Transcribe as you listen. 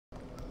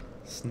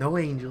Snow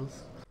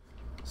angels.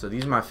 So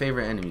these are my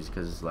favorite enemies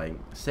because, like,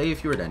 say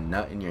if you were to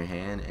nut in your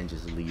hand and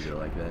just leave it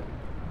like that.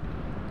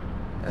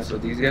 That's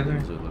what these guys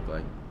would look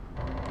like.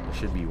 There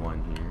should be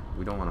one here.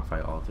 We don't want to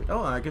fight all three.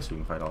 Oh, I guess we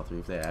can fight all three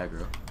if they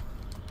aggro.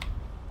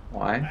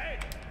 Why?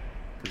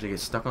 Because they get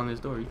stuck on this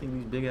door. You think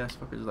these big ass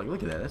fuckers are like,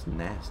 look at that, that's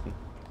nasty.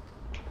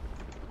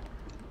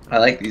 I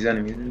like these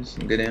enemies. They're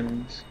some good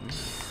enemies.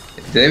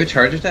 Do they have a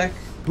charge attack?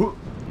 Yeah.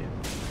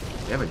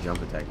 They have a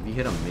jump attack. If you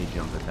hit them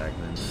mid-jump attack,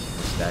 then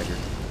stagger.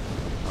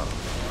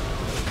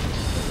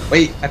 Oh.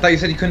 Wait, I thought you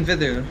said you couldn't fit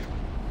there.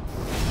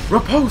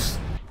 Riposte!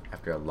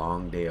 After a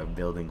long day of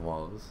building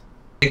walls.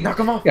 Knock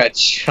him off! Got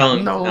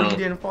chunked. No, he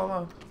didn't fall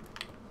off.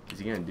 Is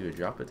he gonna do a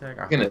drop attack?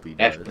 I hope he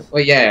does.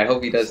 Well, yeah, I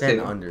hope he does Stand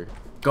too. under.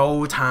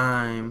 Go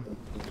time!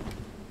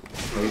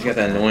 Oh, he's got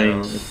that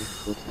annoying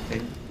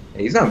thing.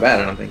 Yeah, he's not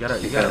bad, I don't think. You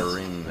gotta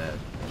ring that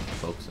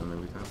focus on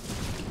every time.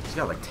 He's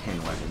got like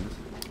 10 weapons.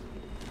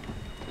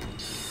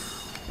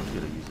 You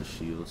gotta use a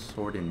shield.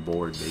 Sword and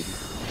board,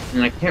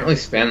 baby. I can't really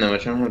spam that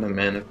much. I don't have the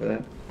mana for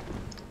that.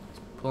 He's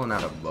pulling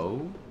out a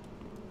bow.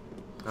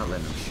 Not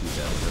letting him shoot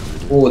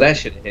that. Oh, that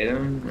should hit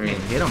him. I mean,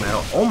 hit him at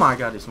all. Oh my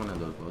god, it's one of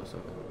those bows.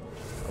 Okay.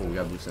 Oh, we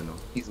got blue signal.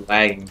 He's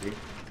lagging, dude.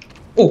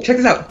 Oh, check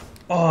this out.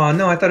 Oh,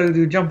 no, I thought it would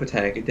do a jump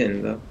attack. It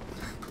didn't, though.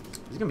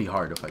 It's gonna be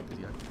hard to fight this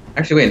guy.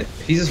 Actually, wait.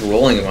 If he's just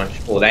rolling a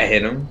bunch. Oh, that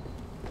hit him.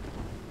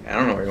 I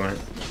don't know where he went.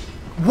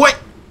 What?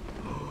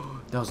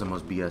 That was the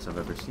most BS I've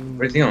ever seen.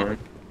 Where's he going?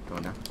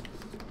 Going down.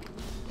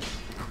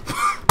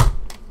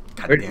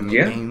 Where, Goddamn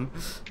yeah? game.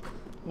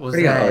 What was Where'd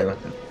he go? that?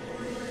 Oh,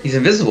 he's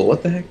invisible.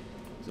 What the heck?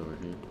 He's over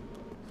here.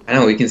 I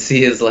know. We can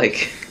see his,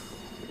 like...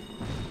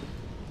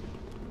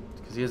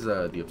 Because he has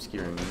the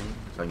obscuring ring.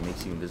 So it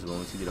makes you invisible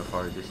once you get a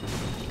far distance.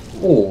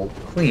 Oh,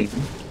 clean.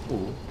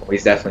 Ooh. Oh,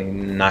 he's definitely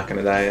not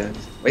gonna die yet.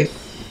 Wait.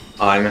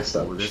 Oh, I messed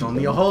up. Oh, there's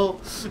only a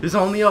hole. There's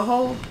only a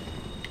hole.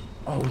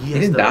 Oh, he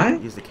didn't die?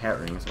 He has the cat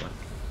ring, so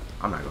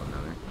I'm not going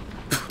down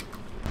there.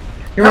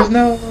 There was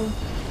no...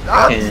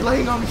 Ah, he's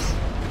laying on me.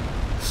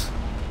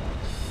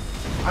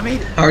 I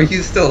made it. How are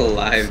you still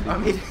alive, dude? I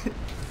made it.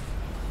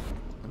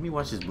 Let me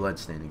watch his blood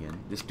stain again.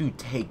 This dude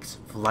takes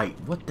flight.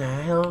 What the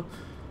hell?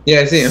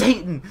 Yeah, I see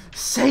him.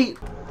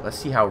 Satan. Let's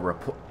see how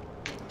report.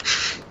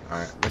 All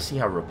right. Let's see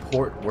how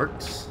report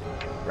works.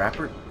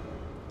 Rapper.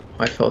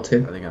 I fell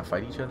too. Are they gonna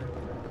fight each other?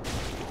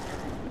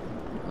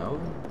 No.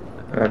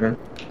 Whatever.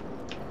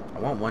 I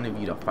want one of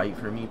you to fight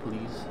for me,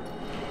 please.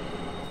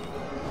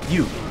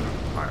 You.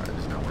 Alright, this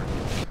is not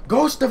working.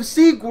 Ghost of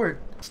Sigurd!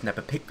 Snap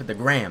a pic for the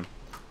gram.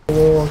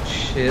 Oh,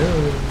 chill.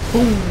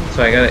 Boom.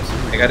 So I got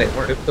it.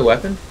 Equip the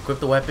weapon? Equip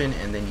the weapon,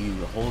 and then you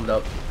hold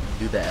up,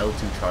 do the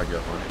L2 charge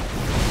up on it.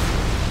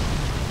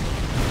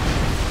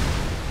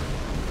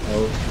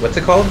 Oh, what's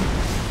it called?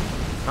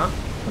 Huh?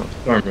 Oh,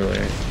 Storm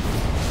Ruler.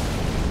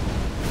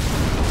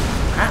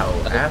 Ow,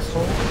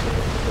 asshole.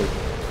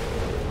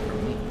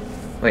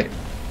 Wait.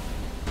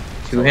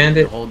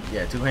 Two-handed? So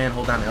yeah, two-hand,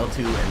 hold down L2,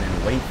 and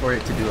then wait for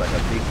it to do like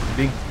a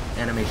big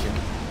animation,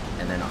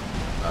 and then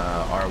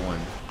R1.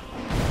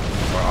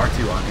 Or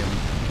R2 on him.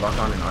 Lock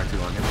on and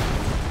R2 on him.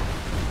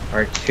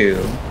 R2.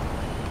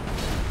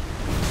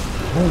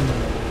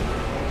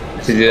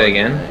 To do that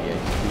again? Yeah,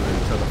 just do it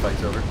until the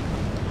fight's over.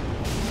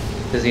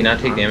 Does he not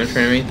take damage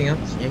from anything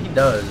else? Yeah, he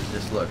does.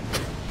 Just look.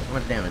 How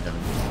much damage on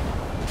him?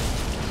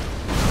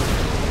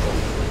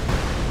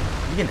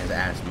 He's getting his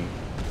ass beat.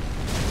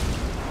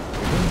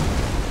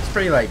 It's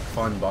pretty like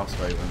fun boss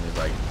fight when there's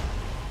like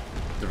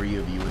 3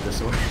 of you with the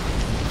sword.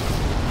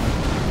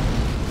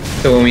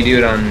 So when we do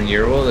it on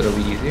your world, it'll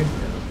be easier? Yeah,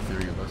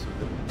 3 of us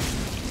with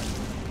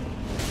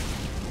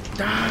it.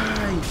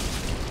 Die!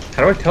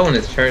 How do I tell when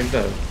it's charged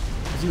up?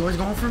 Is he always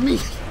going for me?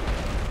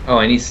 Oh,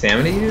 I need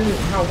stamina to use it?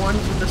 How one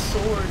with the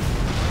sword?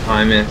 Oh,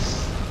 I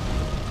missed.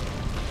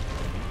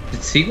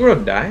 Did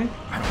Sigurd die?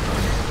 I don't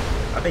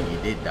know. I think he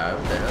did die.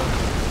 What the hell?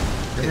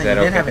 Is that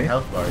he didn't have a okay?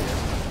 health bar yet.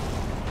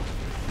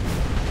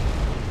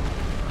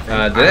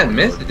 Did that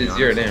miss? It did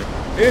 0 damage.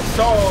 It's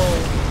all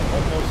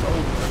almost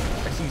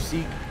over. I see you,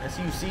 Sieg. I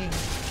see you, Sieg.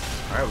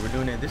 Alright, we're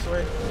doing it this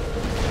way.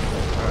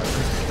 Alright.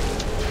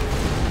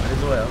 Might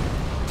as well.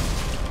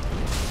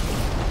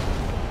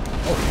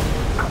 Oh,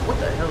 what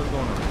the hell is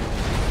going on?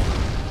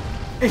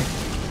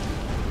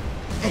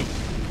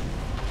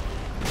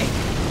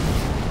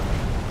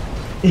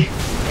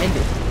 End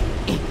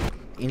it.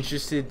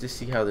 Interested to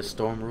see how the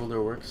Storm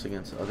Ruler works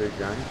against other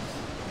giants?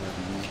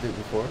 I've used it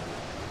before.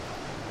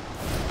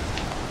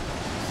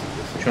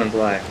 Which one's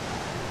black? Oh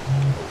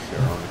shit,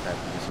 wrong attack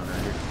this one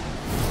right here.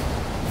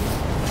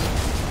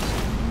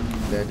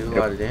 Did that do a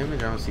lot of damage?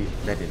 I don't see.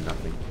 That did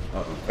nothing.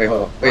 Uh oh. Wait,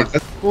 hold on. Wait,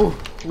 oh,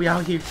 we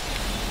out here.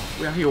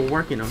 We out here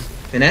working them.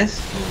 Finesse?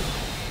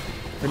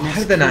 Finesse How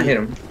did that not hit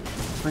him?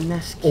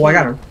 Finesse kid. Oh, I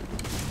got him.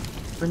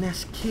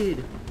 Finesse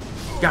kid.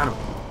 Got him.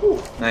 Ooh.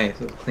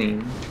 Nice, it was clean.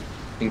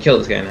 We can kill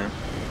this guy now.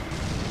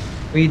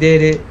 We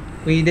did it.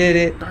 We did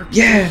it.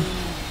 Yeah!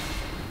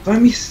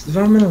 Vamos.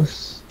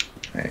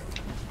 Alright.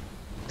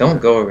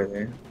 Don't go over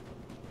there.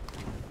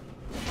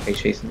 Are you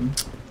chasing him?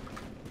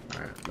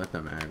 Alright, let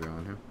them aggro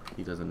on him.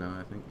 He doesn't know,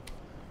 I think.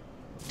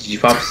 Did you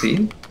pop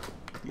C?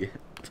 Yeah.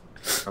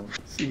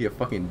 See, you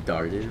fucking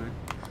darted, man.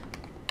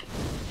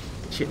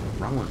 Shit,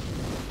 wrong one.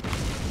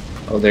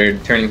 Oh, they're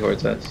turning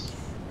towards us.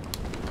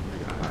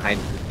 I'm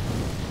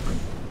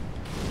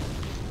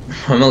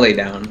gonna lay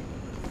down.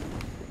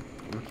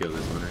 I'm gonna kill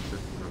this one, actually.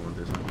 I don't want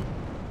this one.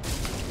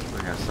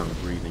 I have some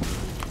breathing.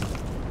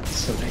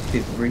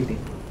 Selective breeding.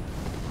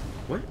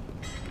 What?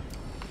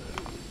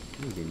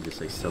 You didn't just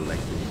say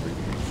selective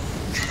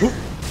breathing.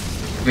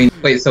 I mean,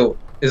 wait, so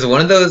is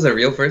one of those a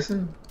real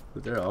person?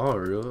 They're all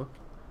real.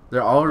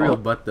 They're all real,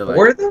 but the like.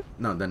 Four of them?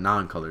 No, the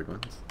non-colored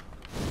ones.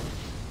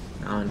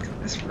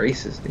 That's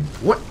racist, dude.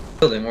 What?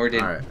 Killed him or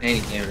did Right.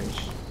 any damage.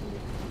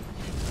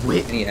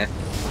 Whip. Yeah.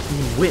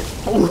 Whip.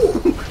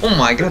 Oh. Oh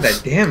my god,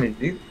 that damage,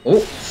 dude.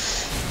 Oh.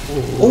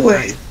 Oh,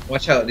 wait.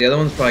 Watch out. The other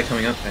one's probably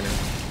coming up right now.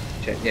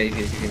 Check. Yeah,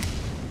 he's here.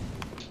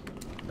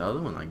 The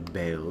other one like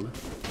bailed.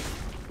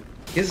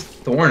 He has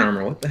thorn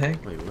armor. What the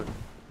heck? Wait, what?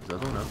 Is the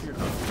other one up here?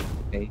 Oh.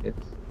 Okay, he is.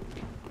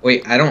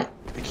 Wait, I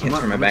can't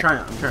turn my back.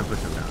 I'm trying to push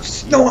him down.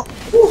 No!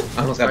 Ooh,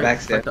 I almost got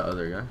backstabbed. Fight the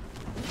other guy.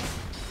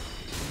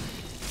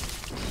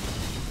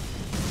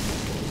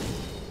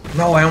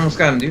 No, I almost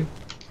got him, dude.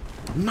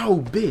 No,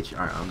 bitch!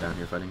 Alright, I'm down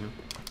here fighting him.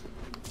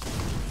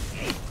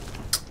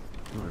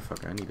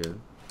 Motherfucker, I need to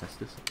test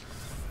this.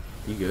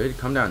 You good?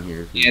 Come down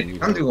here. If you need I'm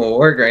help. doing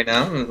work right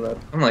now.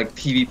 I'm like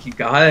PvP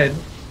god.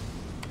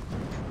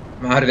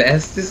 I'm out of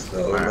Estus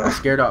though. Alright, I'm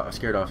scared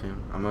off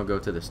him. I'm gonna go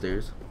to the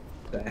stairs.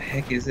 What the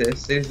heck is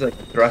this? This is like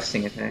a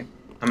thrusting attack.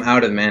 I'm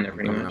out of mana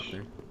pretty Coming much. up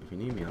there. If you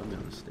need me, I'll be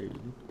on the stairs,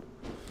 dude.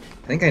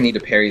 I think I need to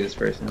parry this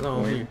person.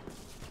 Hello, here.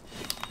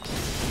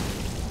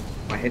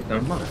 I hit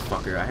them.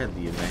 Motherfucker, I had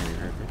the advantage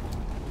right there.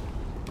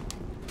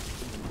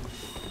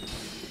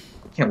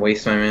 Can't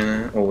waste my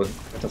mana. Oh, I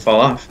have to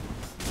fall off.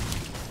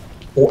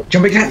 Oh,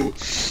 jumping cat!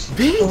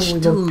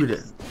 Bitch,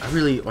 dude! I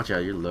really, watch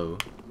out, you're low.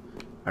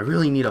 I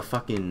really need a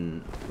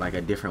fucking, like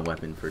a different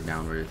weapon for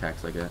downward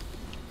attacks like that.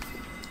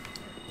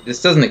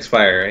 This doesn't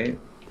expire, right?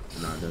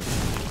 No, it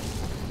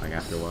doesn't. Like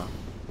after a while.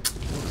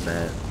 What's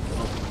that?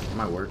 Oh, it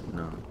might work.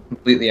 No.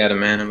 Completely out of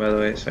mana, by the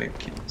way.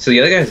 So the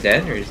other guy's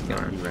dead, or is he He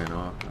gone? ran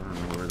off. I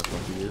don't know where the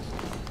fuck he is.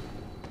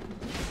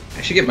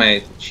 I should get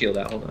my shield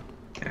out. Hold on.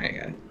 Alright,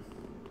 got it.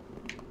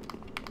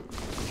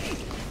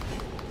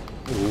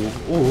 Ooh,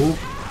 ooh.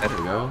 There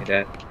we go. You're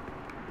dead.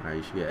 Alright,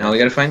 you should get. Now we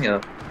gotta find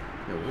yellow.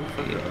 Yo, where the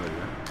fuck is the other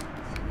guy?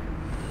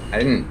 I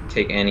didn't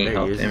take any There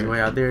health he is. He's damage.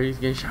 way out there. He's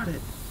getting shot at.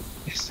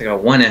 Yes, I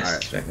got one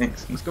S. Alright.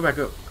 Thanks. Let's go back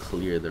up.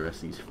 Clear the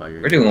rest of these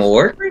fires. We're doing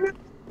work right now?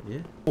 Yeah.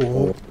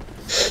 Oh.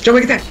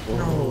 Jumping attack! Oh,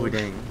 No.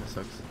 dang. That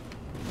sucks.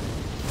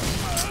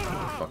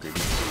 Motherfucker.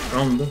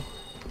 From the...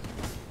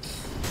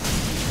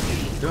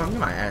 Dude, I'm getting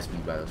my ass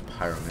beat by those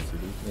pyromancer,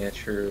 dude. Yeah,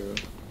 true.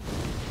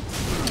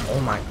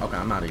 Oh my. Okay,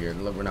 I'm out of here.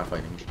 Look, we're not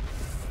fighting.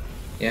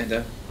 Yeah,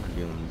 duh. I'm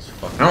dealing with these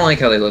fucking. I don't like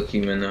how they look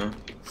human, though.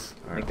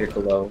 Alright, Like they're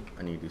hold glow. on.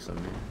 I need to do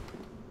something here.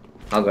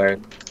 I'll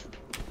guard.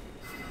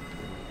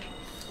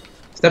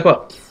 Step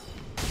up.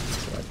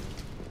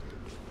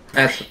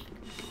 That's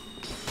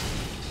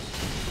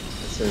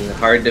a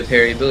hard to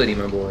parry ability,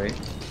 my boy.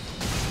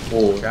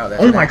 Oh, Wow,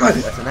 that's oh an my axe. god!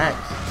 That's an axe.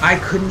 I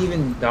couldn't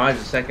even dodge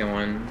the second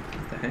one.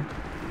 What the heck?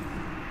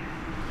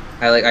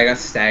 I got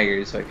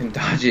staggered, so I couldn't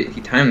dodge it. He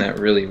timed that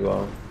really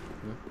well.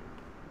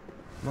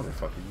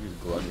 Motherfucker, you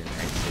just glug and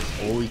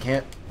axe. Oh, we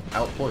can't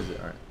outpoise it.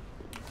 Alright.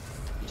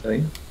 Tell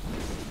you.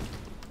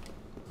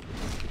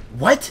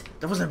 What?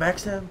 That wasn't a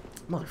backstab?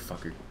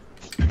 Motherfucker.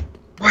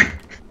 What?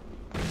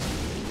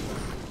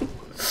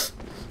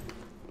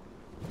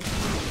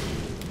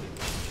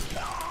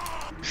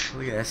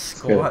 Look at that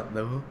squat,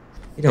 though.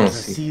 You don't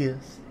Doesn't see.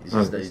 us.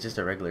 Oh, It's just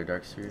a regular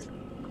dark spirit.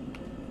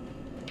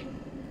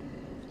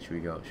 Should we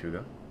go? Should we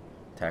go?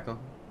 Tackle?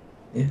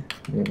 Yeah,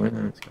 why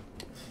not? Let's go.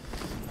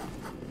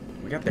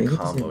 We got the Yeah,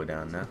 combo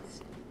down now.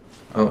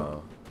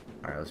 Oh.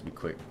 Alright, let's be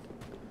quick.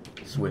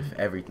 Swift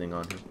everything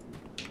on him.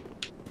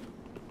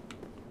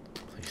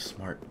 Play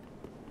smart.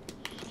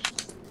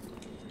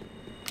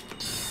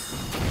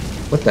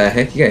 What the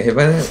heck? You got hit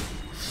by that?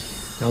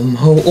 Oh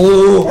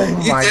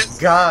my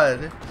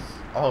god!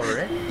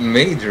 Already?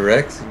 Mage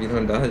Rex if you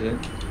don't dodge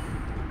it.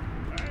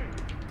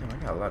 Damn, I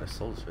got a lot of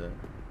souls for that.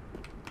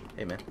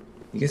 Hey, man.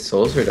 You get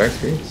souls for Dark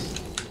Spirits?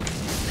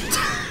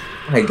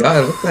 Oh my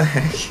god, what the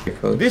heck? Your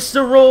code.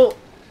 Visceral!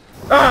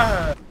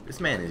 Ah! This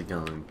man is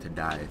going to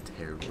die a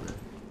terrible death.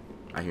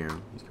 I hear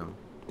him. He's coming.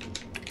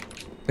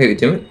 Wait,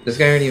 do it? This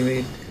guy already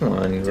made. Come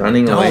on, he's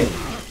running away.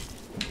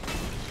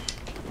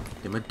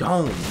 Give him a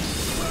dome.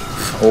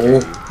 Oh,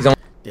 he's on.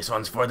 This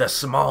one's for the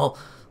small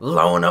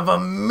loan of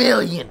 $1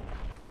 million.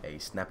 Hey,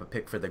 snap a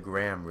pic for the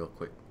gram real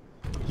quick.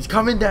 He's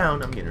coming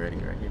down. I'm getting ready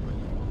right here.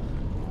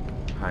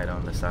 Buddy. Hide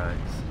on the sides.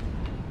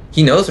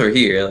 He knows we're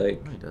here.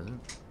 Like No, he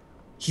doesn't.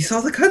 he saw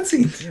the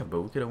cutscene. Yeah,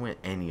 but we could have went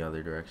any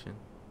other direction.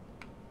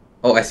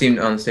 Oh, I see him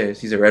on the stairs.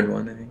 He's a red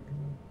one, I think.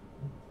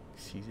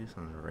 Jesus,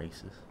 I'm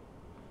racist.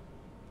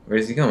 Where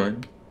is he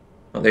going?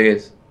 Oh, there he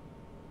is.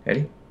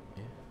 Ready?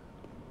 Yeah.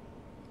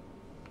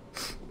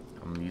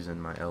 I'm using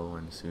my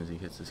L1 as soon as he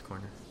hits this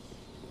corner.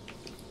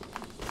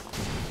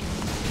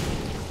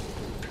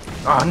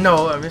 Oh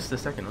no, I missed the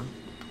second one.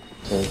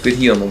 Oh, good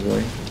heal, my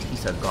boy.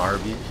 Piece of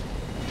garbage.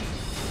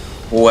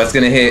 Oh, that's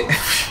gonna hit.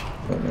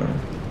 Oh no.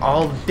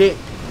 All dick.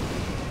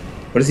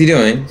 What is he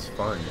doing? It's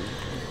fun, dude.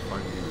 It's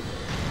fun, dude.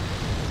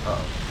 Uh-oh.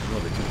 I'm a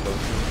little bit too close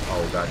to him.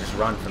 Oh god, just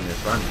run from this.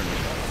 Run from this.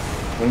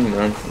 What do you mean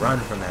run? Run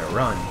from that.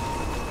 Run.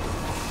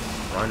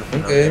 Run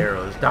from those Okay.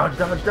 arrows. Dodge,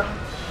 dodge, dodge.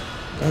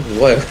 That's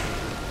what?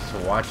 So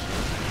watch.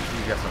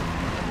 He's got some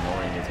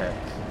annoying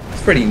attacks.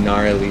 It's pretty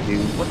gnarly,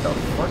 dude. What the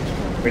fuck?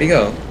 Where'd he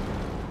go?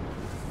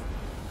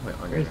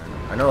 Wait,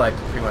 I know like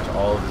pretty much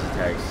all of his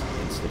attacks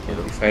insta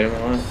kill. You fight him a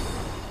lot?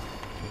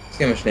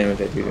 See how much damage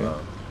I do to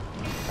him.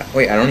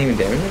 Wait, I don't even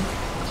damage him?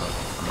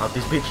 I'm out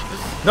this bitch.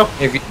 No!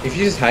 If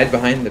you just hide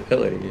behind the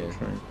pillar, you're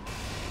fine.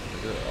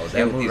 Oh,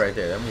 that move right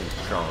there. That move is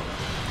strong.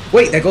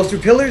 Wait, that goes through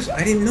pillars?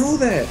 I didn't know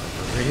that.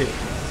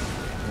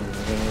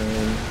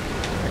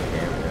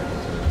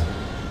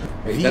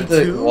 Wait, is that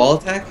the wall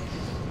attack?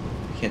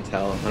 I can't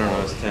tell. I don't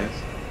know his attacks.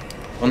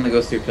 One that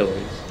goes through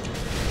pillars.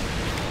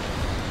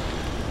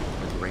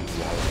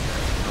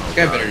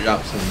 This guy better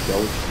drop some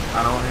dope.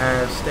 I don't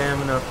have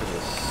stamina for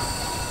this.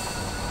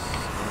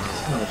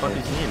 What the fuck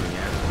is he aiming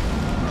at?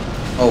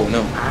 Oh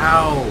no.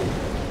 Ow!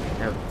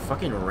 Have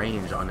fucking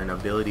range on an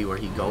ability where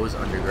he goes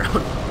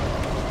underground.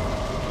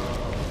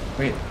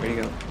 Wait, where'd he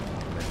go?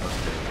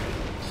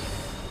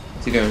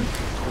 What's he doing?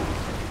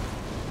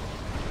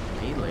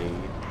 Melee.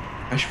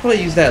 I should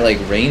probably use that like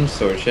range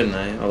sword, shouldn't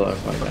I? Although I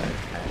probably die.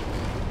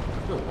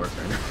 It'll work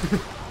right now.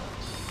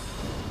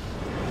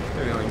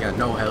 We only got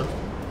no health.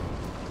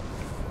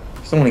 I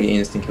just don't want to get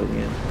instant killed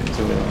again.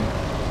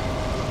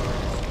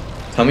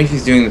 Tell me if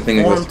he's doing the thing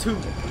that goes. Form 2.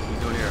 He's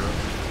doing arrows.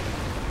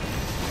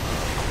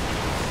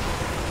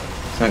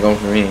 It's not going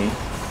for me.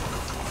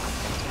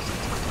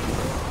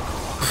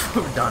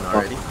 We're done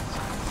already.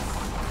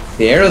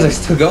 The arrows are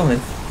still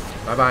going.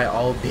 Bye bye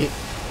all dick.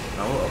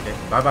 No, okay.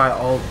 Bye bye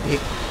all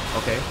dick.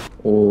 Okay.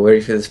 Oh, ready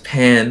for this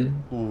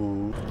pan.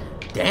 Ooh.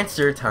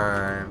 Dancer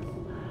time.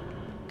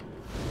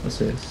 What's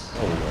this?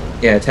 Oh.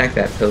 Yeah, attack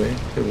that pillar.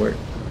 Good work.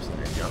 I've seen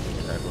that jumping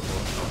attack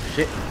before. Oh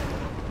shit.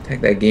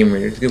 Attack that game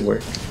raiders. Good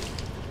work.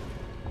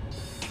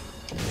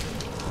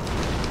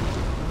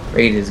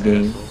 Raid his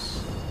game.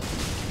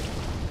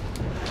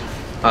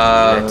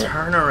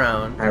 Turn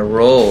around. I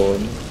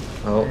rolled.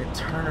 Oh.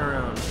 Turn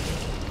around.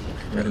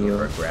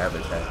 Heal. Grab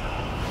attack.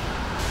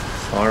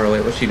 Far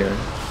away. What's she doing?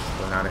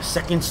 Going on a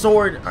second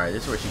sword. Alright,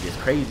 this is where she gets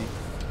crazy.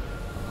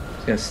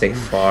 She's gonna stay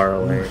far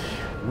away.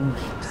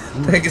 Whoosh,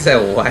 I think it's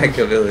that whack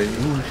ability.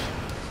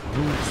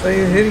 It's not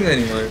even hitting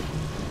anymore.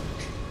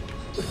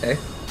 What the heck?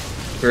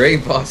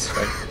 Great boss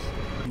fight.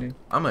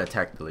 I'm gonna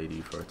attack the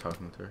lady for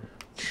talking to her.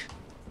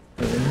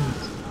 There you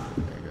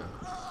go.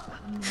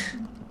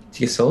 Did you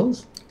get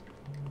souls?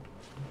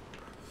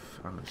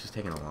 I don't know, she's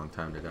taking a long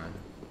time to die.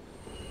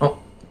 Oh,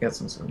 got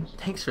some souls.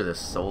 Thanks for the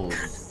souls,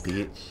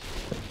 bitch.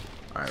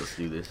 Alright, let's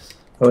do this.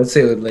 I would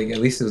say it would, like, at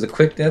least it was a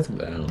quick death,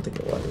 but I don't think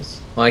it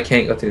was. Well, I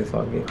can't go through the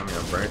fog gate. I mean,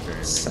 I burnt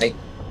her. Psych.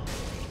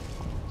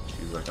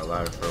 She was like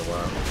alive for a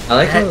while. I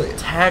like how that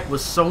attack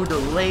was so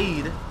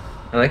delayed.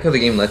 I like how the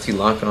game lets you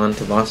lock on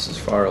to bosses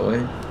far away.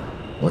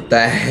 What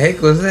the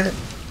heck was that?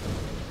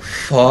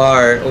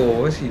 Far.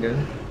 Oh, what's she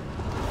doing?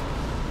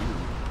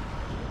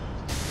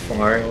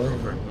 Far Go away.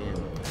 for him.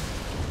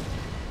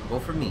 Go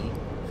for me.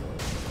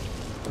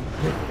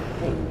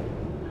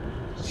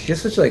 She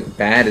has such like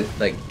bad at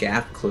like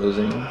gap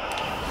closing.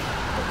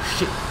 Oh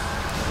shit.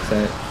 What's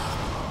that? I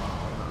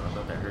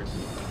thought that hurt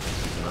me.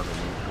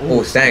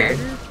 Oh, stagger.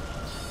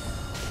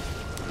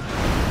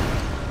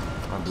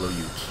 I'll blow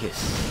you a kiss.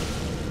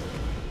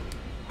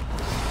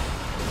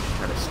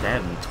 Try to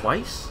stab me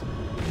twice?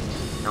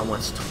 Not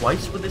once,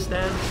 twice with the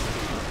stab?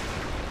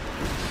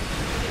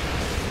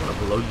 I'm gonna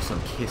blow you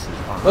some kisses.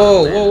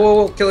 Whoa, whoa, whoa,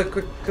 whoa, kill it,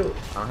 quick, kill it.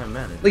 I don't have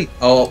mana. Wait,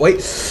 oh,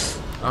 wait.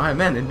 I don't have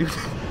mana, dude.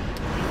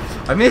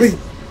 I missed.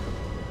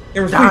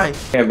 Die.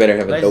 I better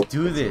have a Let's dope.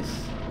 do this.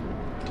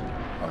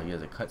 Oh, he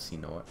has a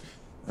cutscene to watch.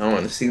 I don't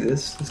want to see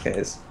this. This guy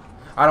is.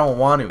 I don't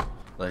want to.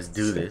 Let's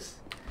do this.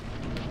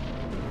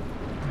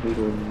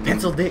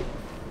 Pencil dick.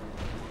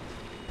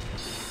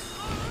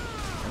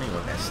 I didn't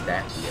want that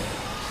staff yet.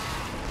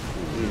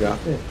 You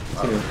dropped it.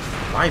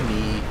 Why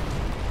me?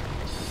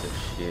 Piece of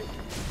shit.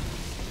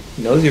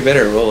 He knows you're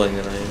better at rolling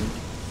than I am.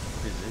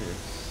 What is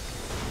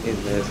this?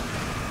 Is this?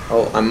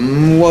 Oh,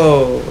 I'm.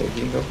 Whoa. Wait,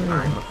 can you go for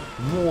me?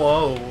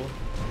 Whoa.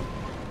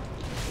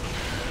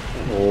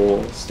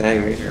 Oh,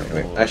 stagger.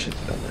 Wait, I should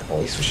have done that.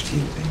 Oh, he switched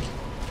teams, thank you.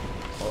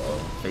 Uh-oh.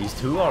 Phase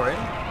 2 already?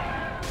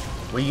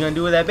 What are you gonna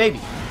do with that baby?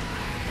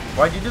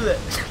 Why'd you do that?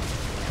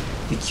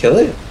 Did you kill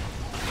it?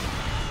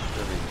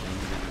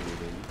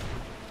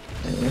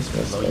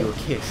 Blow you a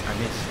kiss. I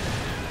missed.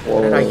 Whoa.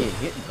 How did I get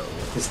hit though?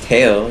 His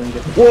tail.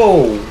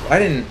 Whoa! I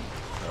didn't.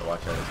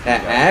 Watch out.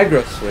 That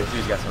aggro switch.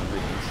 He's got some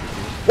good things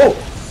Whoa!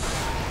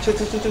 Chill,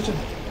 chill, chill, chill, chill.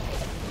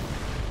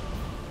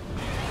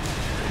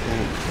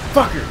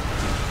 Fucker!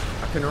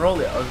 I couldn't roll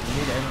it. I was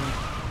mid-enemy.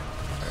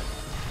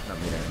 Not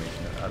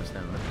mid-animation. Out of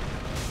stamina.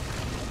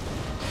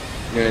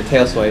 You're gonna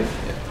tail swipe.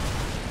 Yeah.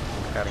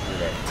 Gotta get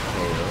that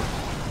tail.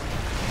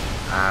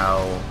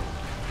 Ow.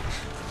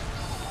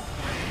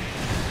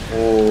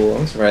 Oh,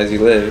 I'm surprised you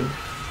live.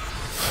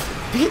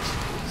 Bitch,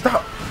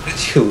 stop.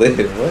 Did you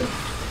live? What?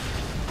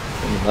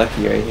 I'm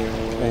lucky right here.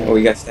 Oh,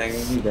 you got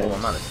stagnant. You Oh, got.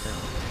 I'm out of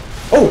stamina.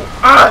 Oh!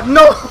 Ah,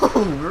 no!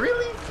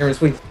 Really? Cameras,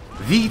 please.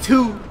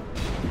 V2.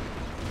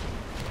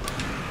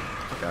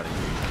 Fuck out of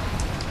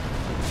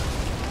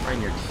here. Right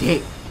in your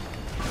dick.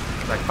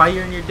 Like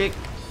fire in your dick.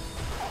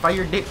 Fire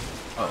your dick.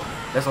 Oh,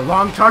 that's a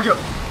long charger.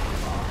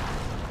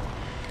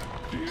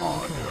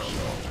 Oh,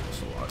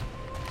 that's a lot.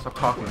 Stop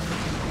talking.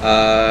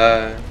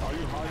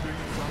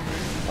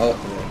 Oh.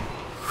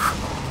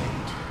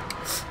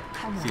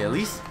 See, at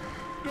least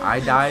I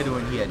died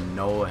when he had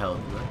no health.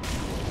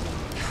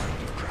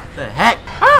 What the heck? Ah!